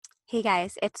Hey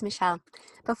guys, it's Michelle.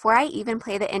 Before I even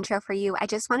play the intro for you, I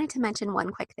just wanted to mention one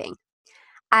quick thing.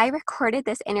 I recorded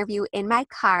this interview in my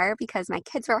car because my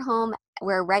kids were home.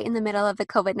 We're right in the middle of the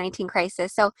COVID-19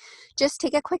 crisis. So just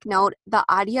take a quick note. The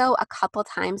audio a couple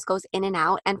times goes in and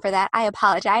out. And for that, I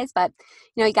apologize. But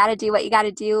you got to do what you got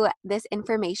to do. This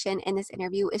information in this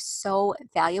interview is so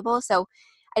valuable. So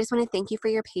I just want to thank you for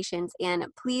your patience. And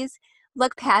please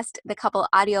look past the couple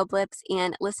audio blips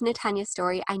and listen to Tanya's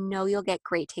story. I know you'll get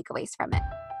great takeaways from it.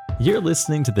 You're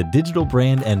listening to the Digital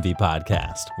Brand Envy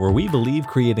podcast, where we believe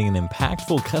creating an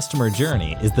impactful customer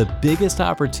journey is the biggest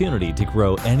opportunity to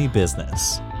grow any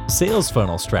business. Sales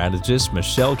funnel strategist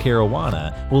Michelle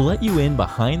Caruana will let you in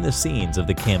behind the scenes of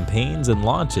the campaigns and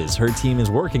launches her team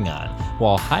is working on,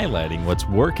 while highlighting what's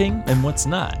working and what's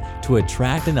not to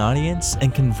attract an audience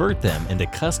and convert them into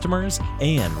customers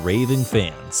and raving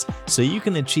fans, so you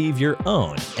can achieve your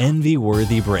own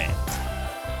envy-worthy brand.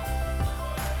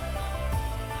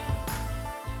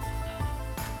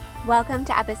 Welcome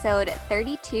to episode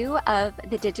 32 of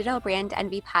the Digital Brand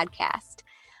Envy podcast.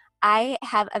 I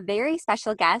have a very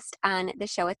special guest on the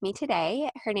show with me today.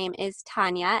 Her name is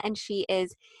Tanya, and she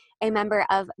is a member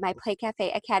of my Play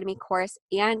Cafe Academy course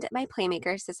and my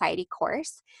Playmaker Society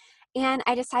course. And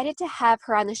I decided to have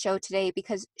her on the show today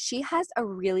because she has a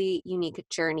really unique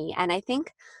journey, and I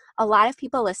think a lot of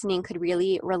people listening could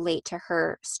really relate to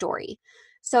her story.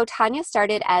 So Tanya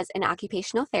started as an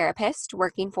occupational therapist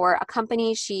working for a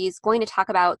company. She's going to talk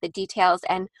about the details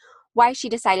and why she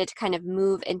decided to kind of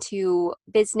move into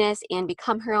business and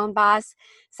become her own boss.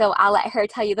 So I'll let her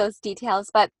tell you those details.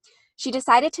 But she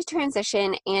decided to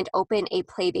transition and open a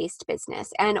play-based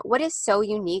business. And what is so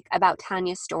unique about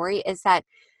Tanya's story is that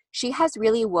she has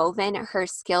really woven her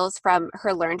skills from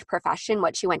her learned profession,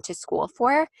 what she went to school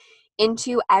for,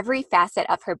 into every facet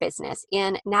of her business.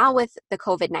 And now with the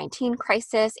COVID-19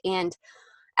 crisis and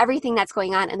everything that's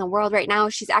going on in the world right now,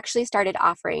 she's actually started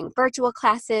offering virtual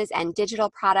classes and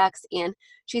digital products, and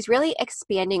she's really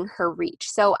expanding her reach.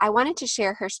 So I wanted to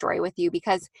share her story with you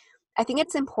because I think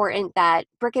it's important that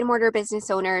brick and mortar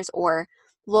business owners or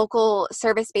local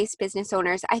service-based business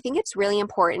owners, I think it's really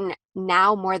important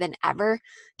now more than ever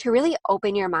to really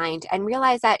open your mind and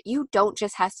realize that you don't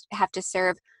just have to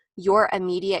serve your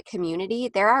immediate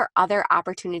community. There are other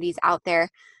opportunities out there.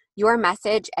 Your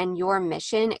message and your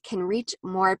mission can reach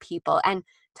more people. And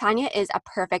Tanya is a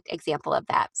perfect example of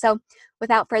that. So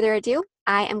without further ado,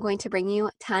 I am going to bring you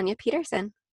Tanya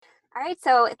Peterson. All right.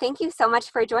 So thank you so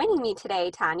much for joining me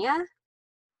today, Tanya.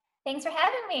 Thanks for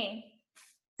having me.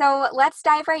 So let's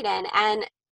dive right in. And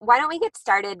why don't we get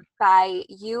started by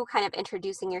you kind of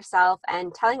introducing yourself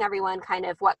and telling everyone kind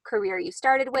of what career you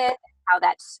started with and how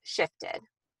that's shifted.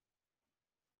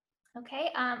 Okay,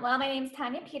 well, my name is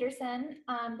Tanya Peterson.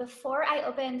 Before I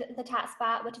opened the Tot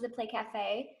Spot, which is a play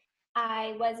cafe,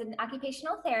 I was an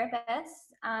occupational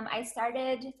therapist. I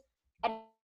started at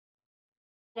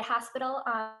a hospital,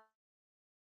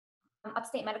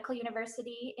 Upstate Medical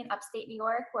University in upstate New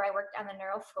York, where I worked on the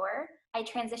neuro floor. I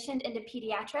transitioned into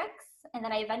pediatrics, and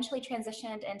then I eventually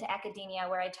transitioned into academia,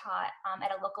 where I taught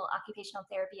at a local occupational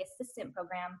therapy assistant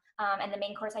program, and the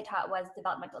main course I taught was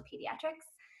developmental pediatrics.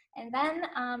 And then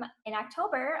in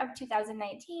October of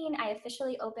 2019, I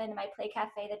officially opened my Play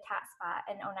Cafe, the Tot Spot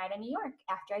in Oneida, New York,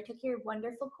 after I took your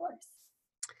wonderful course.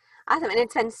 Awesome. And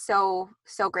it's been so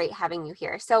great having you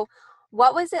here. So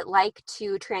what was it like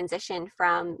to transition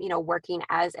from, working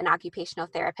as an occupational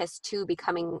therapist to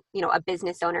becoming, a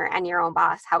business owner and your own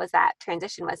boss? How was that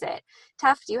transition? Was it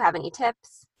tough? Do you have any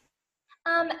tips?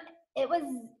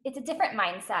 It's a different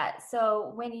mindset.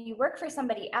 So when you work for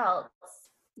somebody else,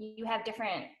 you have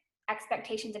different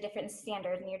expectations and different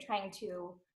standards, and you're trying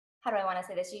to, how do I want to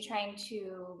say this? You're trying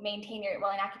to maintain in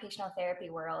occupational therapy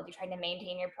world, you're trying to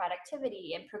maintain your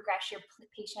productivity and progress your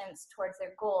patients towards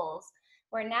their goals.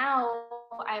 Where now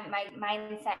my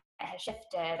mindset has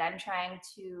shifted. I'm trying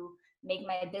to make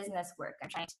my business work. I'm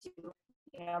trying to,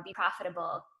 be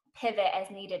profitable, pivot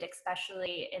as needed,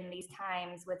 especially in these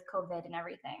times with COVID and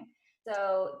everything.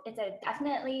 So it's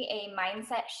definitely a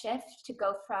mindset shift to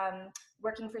go from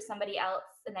working for somebody else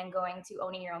and then going to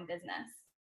owning your own business.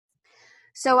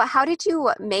 So how did you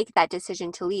make that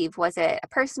decision to leave? Was it a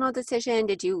personal decision?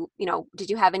 Did you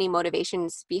have any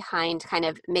motivations behind kind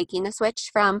of making the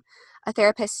switch from a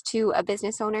therapist to a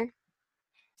business owner?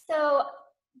 So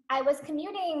I was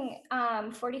commuting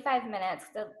 45 minutes.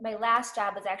 My last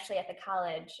job was actually at the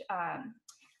college.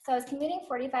 So I was commuting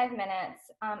 45 minutes.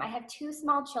 I have two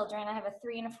small children. I have a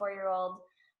 3 and a 4-year-old.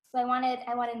 So I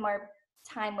wanted more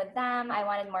time with them. I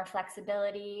wanted more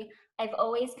flexibility. I've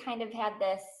always kind of had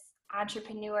this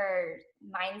entrepreneur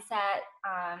mindset.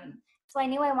 So I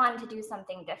knew I wanted to do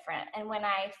something different. And when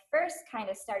I first kind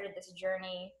of started this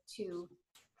journey to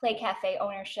Play Cafe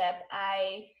ownership,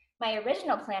 my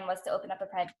original plan was to open up a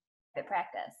private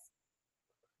practice.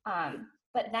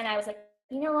 But then I was like,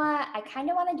 you know what? I kind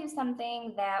of want to do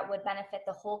something that would benefit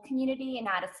the whole community and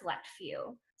not a select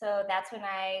few. So that's when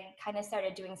I kind of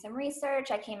started doing some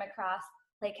research. I came across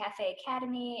Play Cafe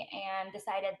Academy and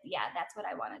decided, yeah, that's what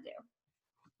I want to do.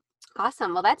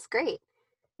 Awesome. Well, that's great.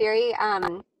 Very,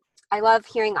 I love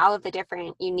hearing all of the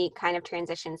different unique kind of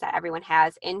transitions that everyone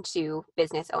has into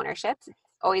business ownership. It's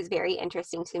always very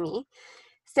interesting to me.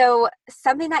 So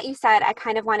something that you said, I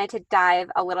kind of wanted to dive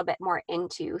a little bit more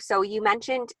into. So you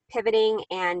mentioned pivoting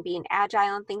and being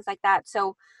agile and things like that.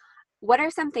 So what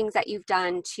are some things that you've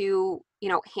done to,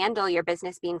 handle your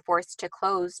business being forced to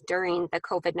close during the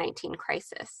COVID-19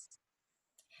 crisis?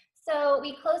 So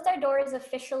we closed our doors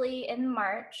officially in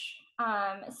March.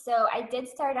 So I did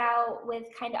start out with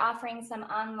kind of offering some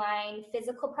online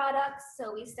physical products.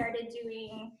 So we started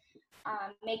doing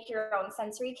make your own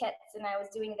sensory kits, and I was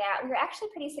doing that. We were actually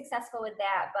pretty successful with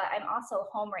that, but I'm also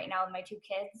home right now with my two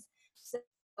kids. So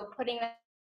putting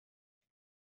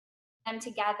them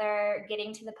together,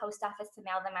 getting to the post office to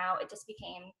mail them out,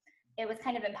 it was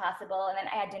kind of impossible. And then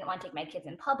I didn't want to take my kids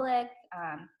in public.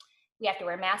 We have to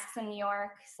wear masks in New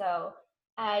York. So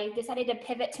I decided to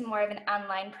pivot to more of an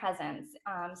online presence.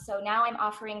 So now I'm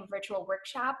offering virtual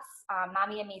workshops,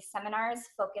 mommy and me seminars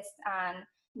focused on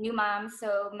new moms.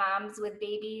 So moms with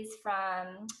babies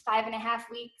from 5.5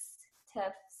 weeks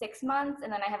to 6 months.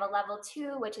 And then I have a level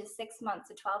 2, which is 6 months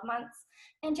to 12 months.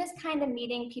 And just kind of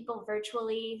meeting people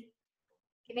virtually,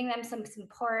 giving them some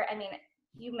support. I mean,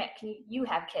 you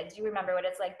have kids. You remember what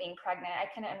it's like being pregnant. I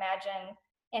couldn't imagine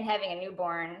and having a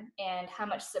newborn and how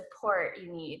much support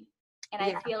you need. And I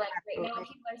Yeah, feel like right now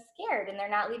absolutely. people are scared and they're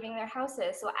not leaving their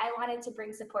houses. So I wanted to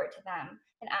bring support to them.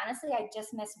 And honestly, I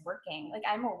just miss working. Like,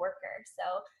 I'm a worker.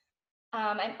 So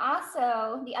I'm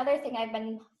also, the other thing I've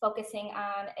been focusing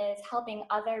on is helping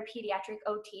other pediatric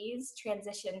OTs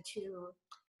transition to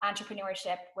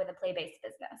entrepreneurship with a play-based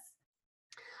business.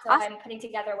 So Awesome. I'm putting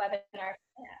together webinars.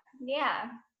 Yeah,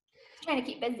 trying to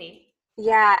keep busy.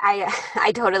 Yeah, I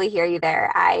I totally hear you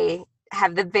there. I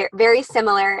have the very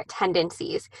similar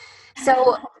tendencies.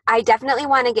 So I definitely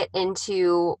want to get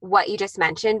into what you just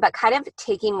mentioned, but kind of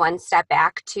taking one step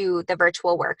back to the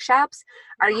virtual workshops.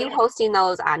 Are you Yeah. hosting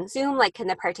those on Zoom? Like, can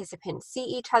the participants see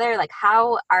each other? Like,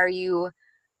 how are you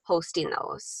hosting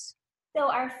those? So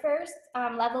our first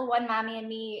level 1 mommy and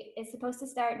me is supposed to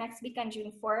start next week on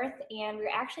June 4th, and we're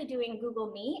actually doing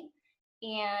Google Meet,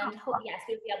 and yes,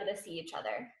 we'll be able to see each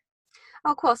other.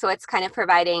 Oh, cool. So it's kind of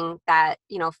providing that,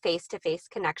 face-to-face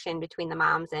connection between the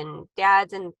moms and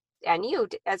dads and you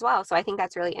as well. So I think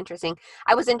that's really interesting.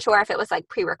 I wasn't sure if it was like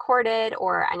pre-recorded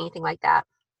or anything like that.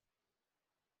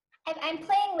 I'm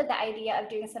playing with the idea of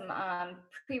doing some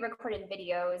pre-recorded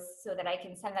videos so that I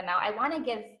can send them out. I want to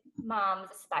give moms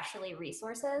especially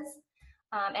resources,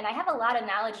 and I have a lot of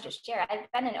knowledge to share.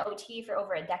 I've been an OT for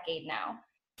over a decade now,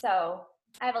 so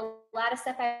I have a lot of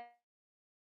stuff I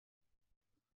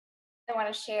want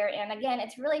to share. And again,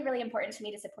 it's really, really important to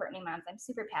me to support new moms. I'm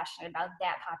super passionate about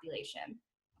that population.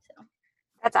 So.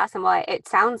 That's awesome. Well, it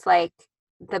sounds like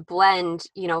the blend,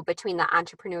 between the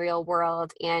entrepreneurial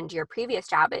world and your previous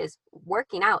job is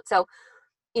working out. So,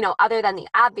 other than the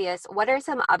obvious, what are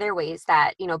some other ways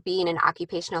that, being an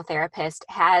occupational therapist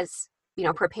has,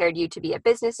 prepared you to be a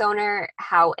business owner,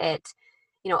 how it,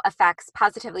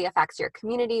 positively affects your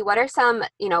community? What are some,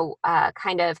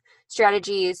 kind of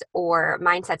strategies or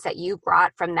mindsets that you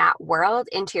brought from that world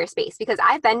into your space? Because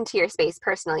I've been to your space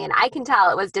personally, and I can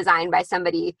tell it was designed by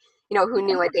somebody, who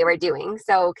knew what they were doing.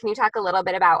 So can you talk a little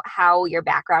bit about how your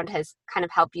background has kind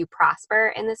of helped you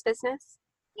prosper in this business?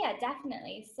 Yeah,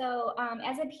 definitely. So,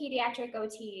 as a pediatric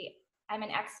OT, I'm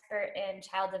an expert in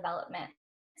child development.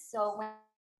 So,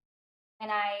 when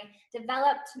I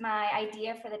developed my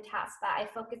idea for the task spot, I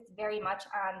focused very much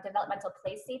on developmental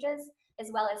play stages as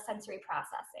well as sensory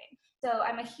processing. So,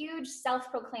 I'm a huge self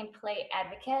proclaimed play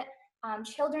advocate.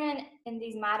 Children in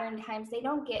these modern times, they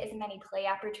don't get as many play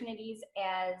opportunities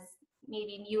as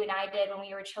maybe you and I did when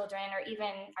we were children, or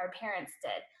even our parents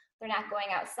did. They're not going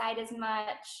outside as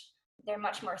much. They're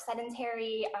much more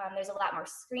sedentary. There's a lot more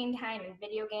screen time and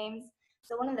video games.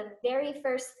 So one of the very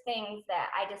first things that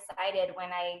I decided when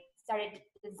I started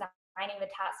designing the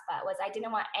top spot was I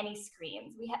didn't want any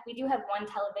screens. We do have one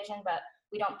television, but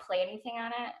we don't play anything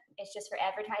on it. It's just for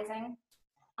advertising.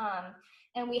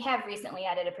 And we have recently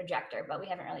added a projector, but we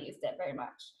haven't really used it very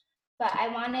much. But I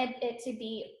wanted it to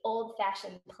be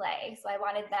old-fashioned play. So I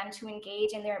wanted them to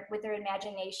engage with their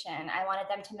imagination. I wanted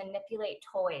them to manipulate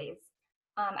toys.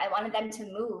 I wanted them to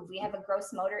move. We have a gross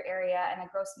motor area and a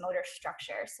gross motor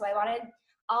structure. So I wanted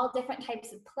all different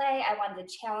types of play. I wanted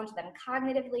to challenge them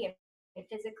cognitively and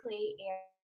physically.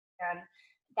 And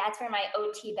that's where my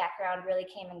OT background really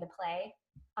came into play.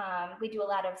 We do a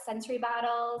lot of sensory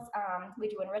battles. We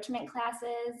do enrichment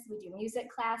classes. We do music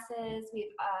classes.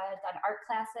 We've done art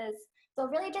classes. So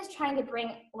really just trying to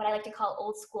bring what I like to call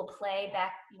old school play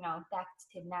back, back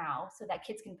to now, so that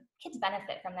kids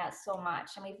benefit from that so much.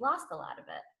 And we've lost a lot of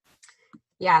it.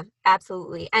 Yeah,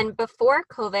 absolutely. And before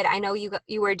COVID, I know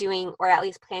you were doing, or at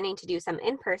least planning to do, some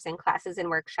in-person classes and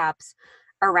workshops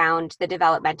around the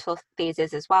developmental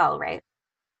phases as well, right?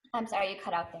 I'm sorry, you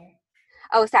cut out there.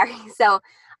 Oh, sorry. So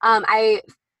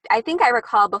I think I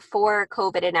recall before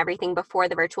COVID and everything, before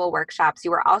the virtual workshops,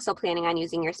 you were also planning on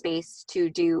using your space to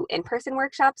do in-person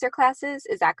workshops or classes.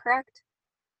 Is that correct?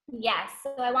 Yes.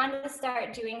 So I wanted to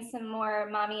start doing some more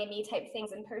mommy and me type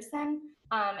things in person.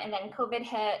 And then COVID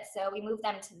hit, so we moved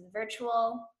them to the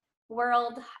virtual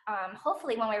world.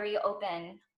 Hopefully when we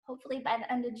reopen, hopefully by the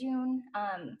end of June,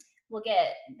 we'll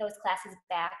get those classes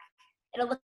back. It'll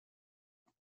look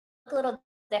a little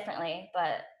differently,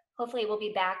 but hopefully we'll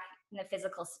be back in the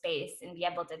physical space and be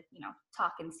able to,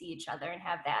 talk and see each other and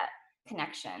have that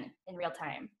connection in real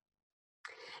time.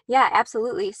 Yeah,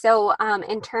 absolutely. So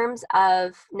in terms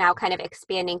of now kind of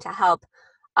expanding to help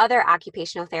other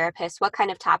occupational therapists, what kind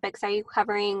of topics are you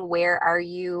covering? Where are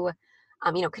you,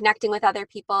 connecting with other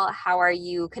people? How are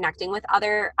you connecting with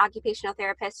other occupational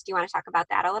therapists? Do you want to talk about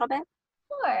that a little bit?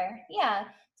 Sure. Yeah.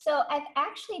 So I've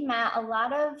actually met a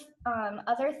lot of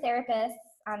other therapists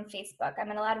on Facebook. I'm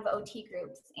in a lot of OT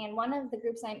groups, and one of the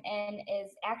groups I'm in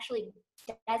is actually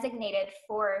designated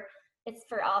for, it's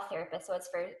for all therapists. So it's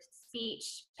for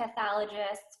speech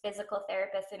pathologists, physical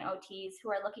therapists, and OTs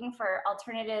who are looking for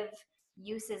alternative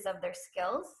uses of their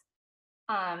skills.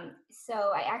 So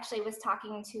I actually was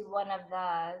talking to one of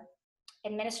the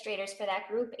administrators for that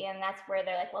group, and that's where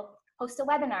they're like, well, host a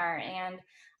webinar. And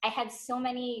I had so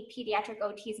many pediatric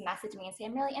OTs message me and say,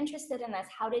 I'm really interested in this.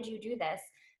 How did you do this?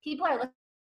 People are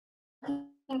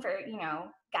looking for,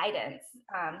 guidance.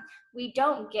 We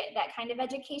don't get that kind of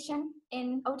education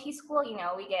in OT school.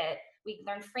 We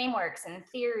learn frameworks and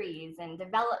theories and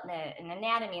development and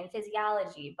anatomy and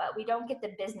physiology, but we don't get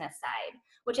the business side,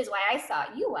 which is why I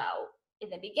sought you out in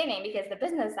the beginning, because the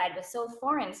business side was so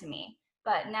foreign to me.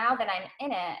 But now that I'm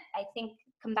in it, I think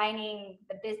combining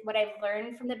what I've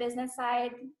learned from the business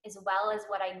side as well as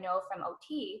what I know from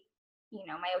OT,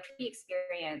 my OT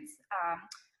experience,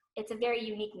 it's a very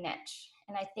unique niche.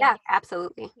 And I think, Yeah,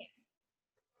 absolutely.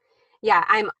 Yeah,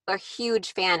 I'm a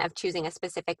huge fan of choosing a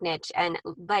specific niche. And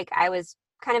like I was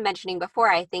kind of mentioning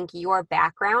before, I think your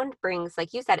background brings,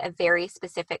 like you said, a very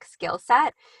specific skill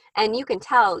set. And you can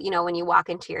tell, when you walk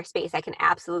into your space, I can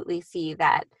absolutely see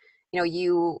that,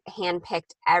 you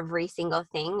handpicked every single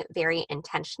thing very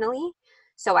intentionally.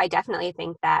 So I definitely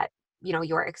think that,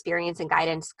 your experience and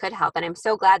guidance could help. And I'm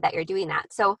so glad that you're doing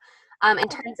that. So in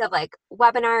terms of like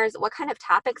webinars, what kind of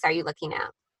topics are you looking at?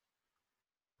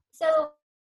 so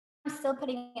I'm still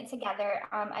putting it together.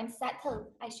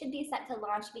 I should be set to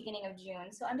launch beginning of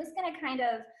June. So I'm just going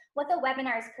to what the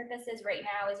webinar's purpose is right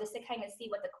now is just to kind of see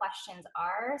what the questions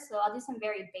are. So I'll do some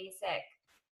very basic,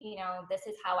 this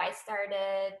is how I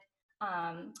started,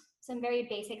 some very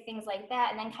basic things like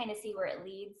that, and then kind of see where it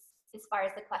leads as far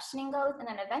as the questioning goes. And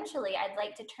then eventually I'd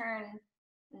like to turn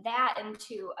that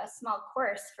into a small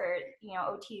course for,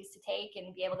 OTs to take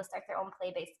and be able to start their own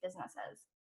play-based businesses.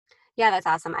 Yeah, that's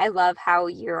awesome. I love how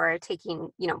you're taking,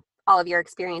 all of your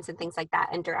experience and things like that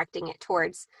and directing it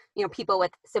towards, people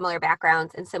with similar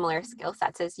backgrounds and similar skill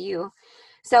sets as you.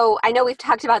 So I know we've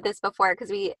talked about this before because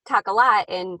we talk a lot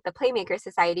in the Playmaker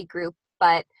Society group,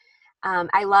 but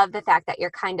I love the fact that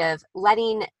you're kind of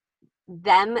letting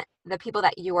them, the people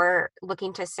that you're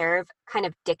looking to serve, kind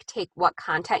of dictate what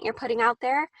content you're putting out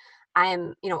there.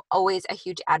 I'm, always a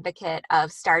huge advocate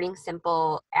of starting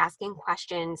simple, asking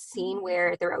questions, seeing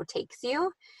where the road takes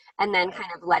you, and then kind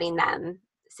of letting them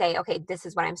say, okay, this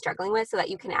is what I'm struggling with, so that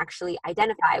you can actually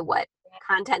identify what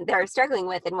content they're struggling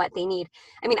with and what they need.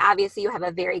 I mean, obviously you have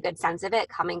a very good sense of it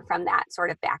coming from that sort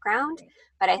of background,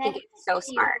 but I And I think think it's so if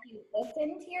you, smart. if you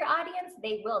listen to your audience,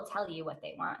 they will tell you what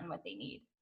they want and what they need.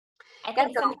 I Yeah,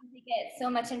 think so sometimes we get so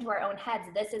much into our own heads.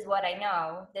 This is what I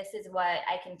know. This is what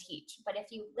I can teach. But if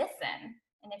you listen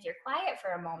and if you're quiet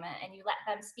for a moment and you let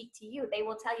them speak to you, they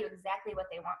will tell you exactly what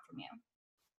they want from you.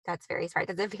 that's very smart.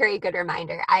 That's a very good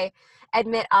reminder. I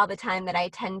admit all the time that I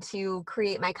tend to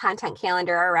create my content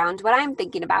calendar around what I'm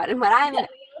thinking about and what I'm, Yeah,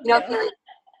 we all feeling. do.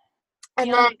 And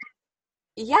We all then do.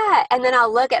 Yeah, and then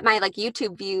I'll look at my like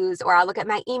YouTube views or I'll look at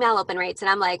my email open rates and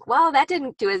I'm like, well, that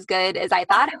didn't do as good as I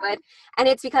thought it would. And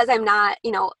it's because I'm not,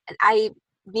 I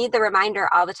need the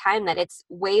reminder all the time that it's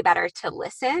way better to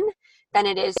listen than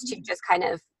it is to just kind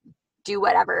of do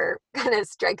whatever kind of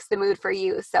strikes the mood for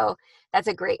you. So that's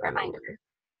a great reminder.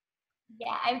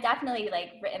 Yeah, I've definitely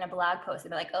like written a blog post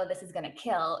and be like, oh, this is gonna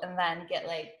kill, and then get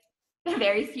like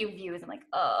very few views. I'm like,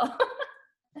 oh,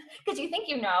 because you think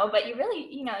you know, but you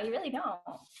really don't.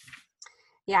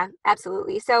 Yeah,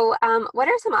 absolutely. So, what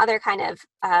are some other kind of,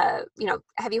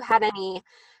 have you had any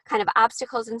kind of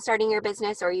obstacles in starting your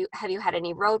business, or have you had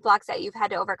any roadblocks that you've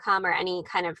had to overcome, or any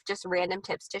kind of just random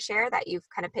tips to share that you've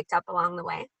kind of picked up along the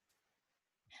way?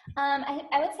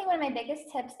 I would say one of my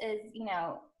biggest tips is,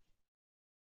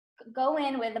 go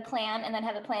in with a plan and then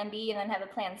have a plan B and then have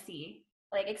a plan C.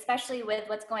 Like, especially with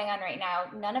what's going on right now,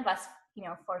 none of us,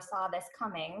 foresaw this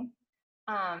coming.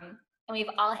 And we've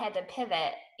all had to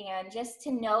pivot. And just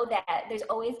to know that there's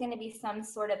always going to be some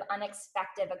sort of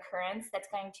unexpected occurrence that's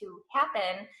going to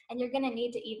happen, and you're going to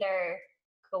need to either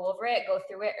go over it, go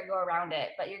through it, or go around it.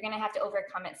 But you're going to have to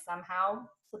overcome it somehow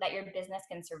so that your business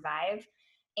can survive.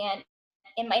 And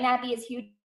it might not be as huge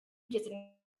as a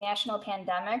national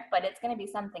pandemic, but it's going to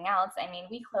be something else. I mean,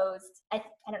 we closed. I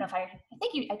don't know if I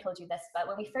think I told you this, but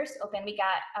when we first opened, we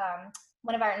got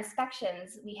one of our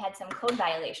inspections. We had some code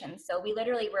violations, so we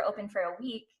literally were open for a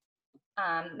week.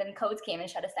 Then codes came and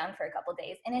shut us down for a couple of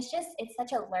days, and it's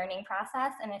such a learning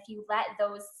process. And if you let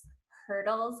those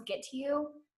hurdles get to you,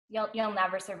 you'll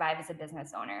never survive as a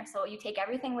business owner. So you take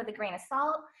everything with a grain of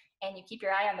salt, and you keep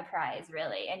your eye on the prize,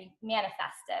 really, and you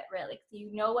manifest it, really.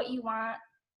 You know what you want,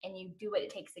 and you do what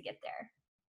it takes to get there.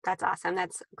 That's awesome.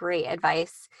 That's great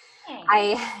advice. Thanks.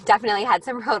 I definitely had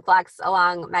some roadblocks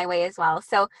along my way as well.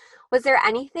 So, was there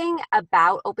anything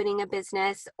about opening a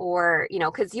business or,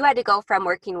 because you had to go from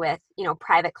working with,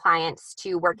 private clients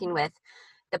to working with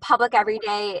the public every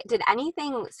day, did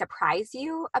anything surprise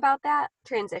you about that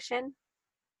transition?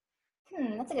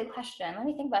 That's a good question. Let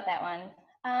me think about that one.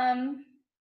 Um,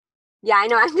 Yeah, I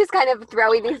know I'm just kind of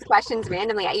throwing these questions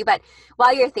randomly at you, but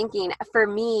while you're thinking, for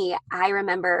me, I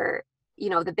remember,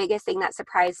 the biggest thing that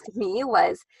surprised me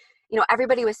was,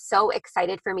 everybody was so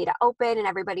excited for me to open and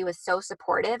everybody was so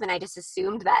supportive. And I just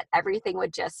assumed that everything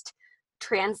would just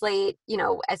translate,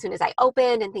 as soon as I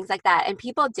opened and things like that. And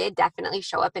people did definitely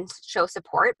show up and show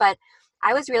support, but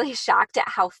I was really shocked at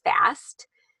how fast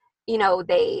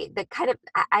the kind of,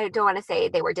 I don't want to say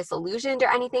they were disillusioned or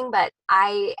anything, but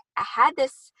I had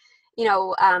this, you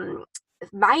know, um,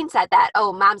 mindset that,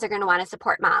 oh, moms are going to want to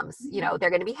support moms, they're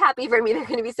going to be happy for me, they're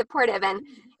going to be supportive. And,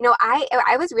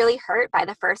 I was really hurt by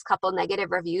the first couple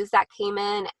negative reviews that came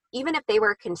in, even if they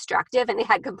were constructive and they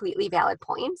had completely valid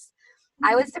points.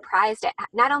 I was surprised at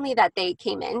not only that they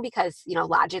came in because,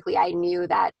 logically I knew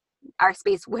that our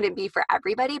space wouldn't be for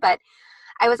everybody, but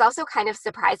I was also kind of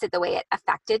surprised at the way it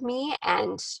affected me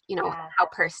and, yeah, how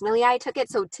personally I took it.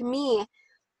 So to me,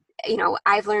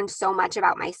 I've learned so much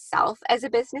about myself as a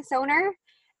business owner.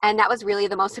 And that was really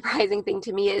the most surprising thing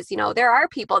to me is, there are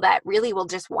people that really will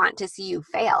just want to see you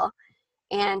fail.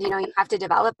 And, you have to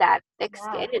develop that thick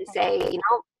yeah, skin and say,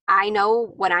 I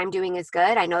know what I'm doing is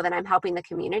good. I know that I'm helping the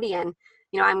community and,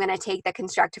 I'm going to take the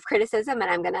constructive criticism and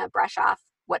I'm going to brush off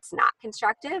what's not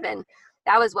constructive. And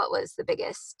that was what was the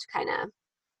biggest kind of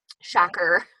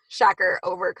right. shocker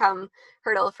overcome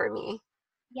hurdle for me.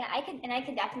 Yeah, I can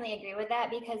definitely agree with that,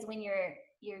 because when you're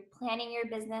planning your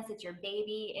business, it's your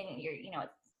baby, and it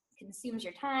consumes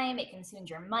your time, it consumes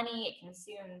your money, it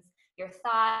consumes your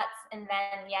thoughts, and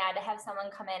then yeah, to have someone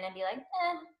come in and be like,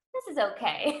 this is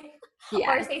okay, or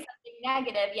Yeah. say something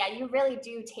negative, yeah, you really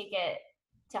do take it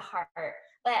to heart.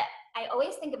 But I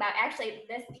always think about, actually,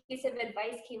 this piece of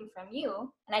advice came from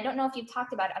you, and I don't know if you've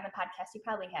talked about it on the podcast. You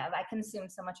probably have. I consume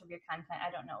so much of your content,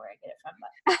 I don't know where I get it from,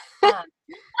 but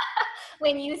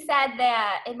when you said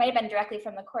that, it might have been directly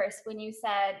from the course, when you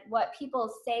said what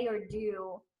people say or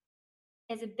do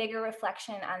is a bigger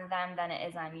reflection on them than it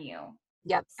is on you.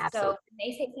 Yep, So absolutely. when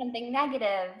they say something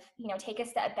negative, take a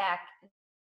step back,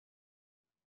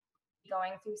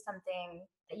 going through something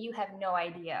that you have no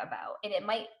idea about. And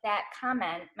that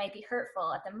comment might be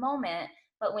hurtful at the moment,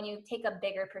 but when you take a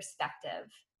bigger perspective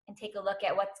and take a look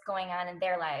at what's going on in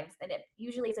their lives, then it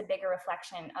usually is a bigger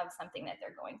reflection of something that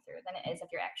they're going through than it is of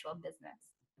your actual business.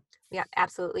 Yeah,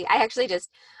 absolutely. I actually just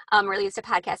released a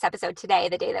podcast episode today,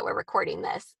 the day that we're recording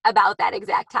this, about that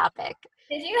exact topic.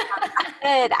 Did you?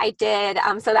 I did.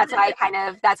 So that's why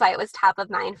that's why it was top of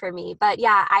mind for me. But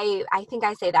yeah, I think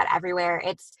I say that everywhere.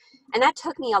 And that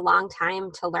took me a long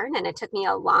time to learn, and it took me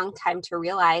a long time to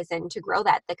realize and to grow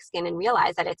that thick skin and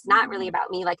realize that it's not really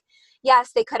about me. Like,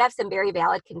 yes, they could have some very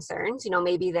valid concerns.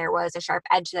 Maybe there was a sharp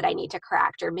edge that I need to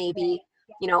correct, or maybe,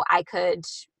 Right. I could,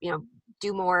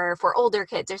 do more for older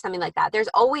kids or something like that. There's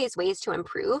always ways to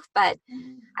improve, but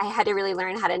I had to really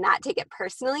learn how to not take it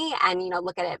personally and,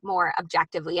 look at it more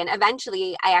objectively. And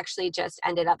eventually I actually just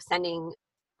ended up sending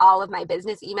all of my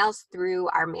business emails through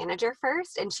our manager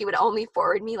first, and she would only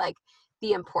forward me like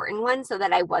the important ones so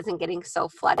that I wasn't getting so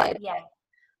flooded. Yeah.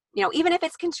 Even if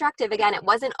it's constructive, again, it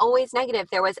wasn't always negative.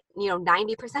 There was,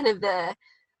 90% of the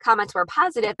comments were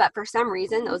positive, but for some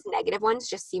reason, those negative ones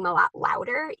just seem a lot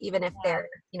louder, even if Yeah. they're,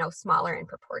 smaller in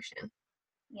proportion.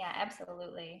 Yeah,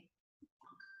 absolutely.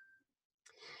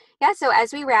 Yeah, so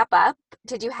as we wrap up,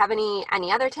 did you have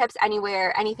any other tips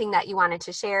anywhere, anything that you wanted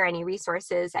to share, any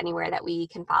resources anywhere that we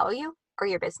can follow you or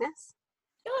your business?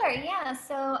 Sure, yeah.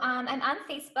 So I'm on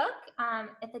Facebook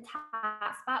at the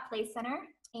Top Spot Play Center,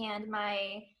 and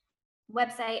my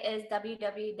website is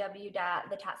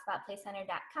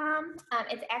www.thetopspotplaycenter.com.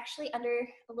 It's actually under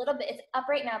a little bit, it's up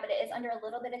right now, but it is under a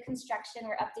little bit of construction.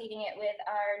 We're updating it with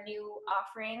our new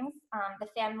offerings, the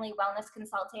Family Wellness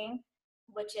Consulting,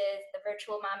 which is the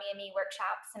virtual Mommy and Me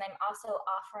workshops. And I'm also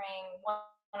offering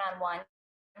one-on-ones.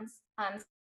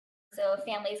 So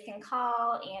families can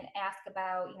call and ask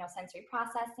about, sensory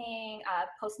processing,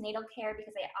 postnatal care,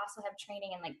 because I also have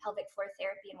training in like pelvic floor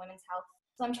therapy and women's health.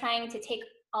 So I'm trying to take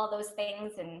all those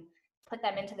things and put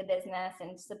them into the business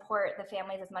and support the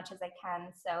families as much as I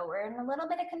can. So we're in a little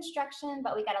bit of construction,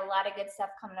 but we got a lot of good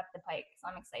stuff coming up the pike. So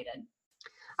I'm excited.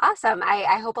 Awesome.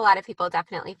 I hope a lot of people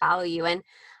definitely follow you. And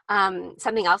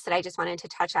something else that I just wanted to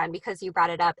touch on because you brought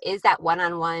it up is that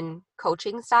one-on-one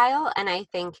coaching style. And I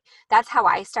think that's how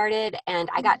I started. And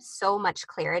I got so much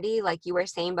clarity, like you were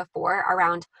saying before,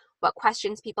 around what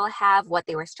questions people have, what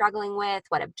they were struggling with,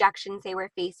 what objections they were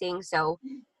facing. So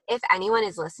if anyone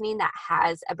is listening that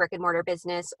has a brick and mortar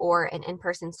business or an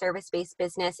in-person service-based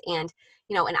business, and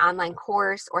an online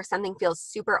course or something feels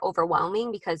super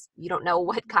overwhelming because you don't know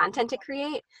what content to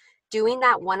create, doing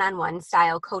that one-on-one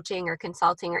style coaching or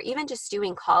consulting, or even just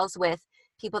doing calls with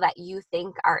people that you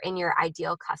think are in your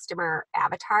ideal customer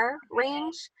avatar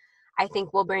range, I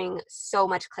think will bring so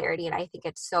much clarity. And I think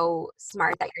it's so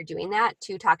smart that you're doing that,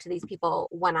 to talk to these people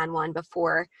one-on-one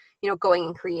before going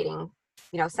and creating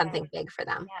Right. something big for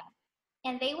them.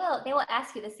 Yeah. And they will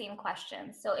ask you the same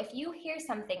questions. So if you hear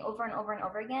something over and over and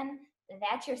over again,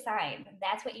 that's your sign.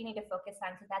 That's what you need to focus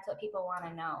on, because that's what people want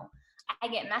to know. I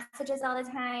get messages all the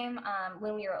time.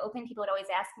 When we were open, people would always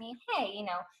ask me, "Hey,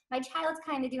 my child's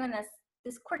kind of doing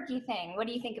this quirky thing. What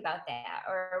do you think about that?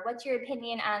 Or what's your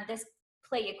opinion on this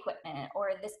play equipment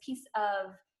or this piece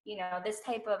of this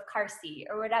type of car seat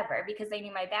or whatever?" Because they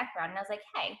knew my background, and I was like,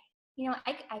 "Hey,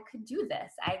 I could do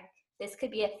this. This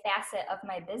could be a facet of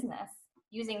my business."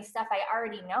 Using stuff I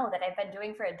already know that I've been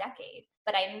doing for a decade,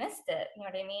 but I missed it. You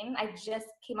know what I mean? I just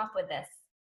came up with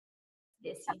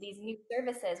these new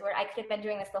services where I could have been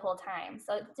doing this the whole time.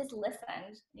 So just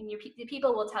listen, and the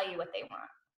people will tell you what they want.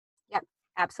 Yep,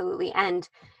 absolutely. And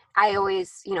I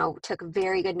always, took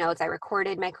very good notes. I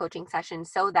recorded my coaching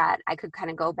sessions so that I could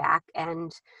kind of go back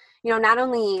and, not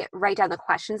only write down the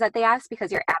questions that they ask,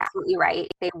 because you're absolutely right,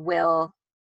 they will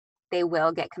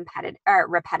get competitive or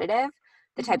repetitive,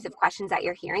 the types of questions that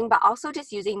you're hearing, but also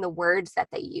just using the words that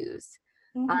they use.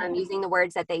 Using the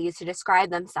words that they use to describe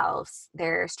themselves,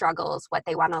 their struggles, what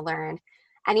they want to learn.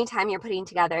 Anytime you're putting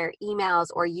together emails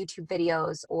or YouTube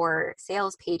videos or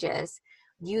sales pages,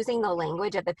 using the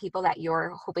language of the people that you're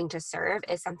hoping to serve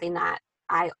is something that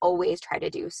I always try to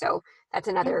do. So that's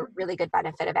another really good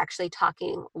benefit of actually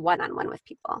talking one-on-one with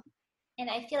people. And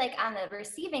I feel like on the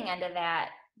receiving end of that,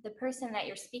 the person that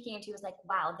you're speaking to is like,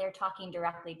 wow, they're talking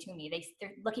directly to me.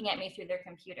 They're looking at me through their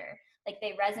computer. Like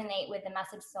they resonate with the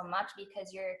message so much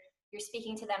because you're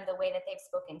speaking to them the way that they've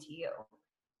spoken to you.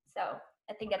 So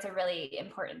I think that's a really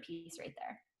important piece right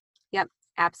there. Yep,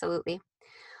 absolutely.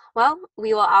 Well,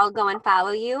 we will all go and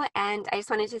follow you. And I just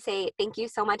wanted to say thank you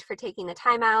so much for taking the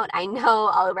time out. I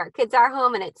know all of our kids are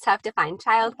home and it's tough to find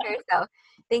childcare. So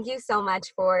thank you so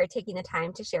much for taking the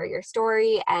time to share your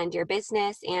story and your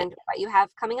business and what you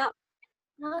have coming up.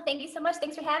 No, thank you so much.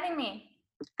 Thanks for having me.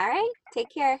 All right, take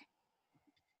care.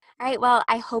 All right, well,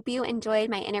 I hope you enjoyed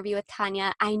my interview with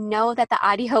Tanya. I know that the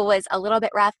audio was a little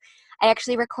bit rough. I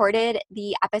actually recorded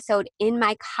the episode in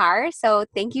my car, so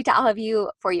thank you to all of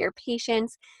you for your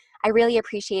patience. I really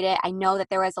appreciate it. I know that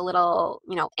there was a little,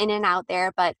 in and out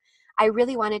there, but I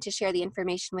really wanted to share the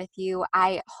information with you.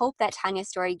 I hope that Tanya's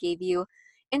story gave you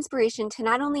inspiration to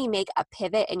not only make a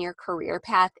pivot in your career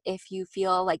path if you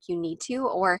feel like you need to,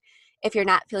 or if you're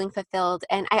not feeling fulfilled.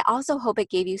 And I also hope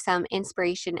it gave you some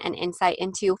inspiration and insight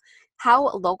into how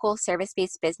local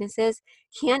service-based businesses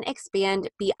can expand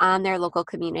beyond their local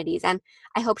communities. And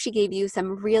I hope she gave you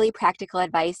some really practical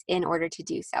advice in order to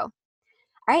do so. All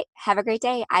right, have a great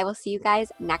day. I will see you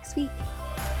guys next week.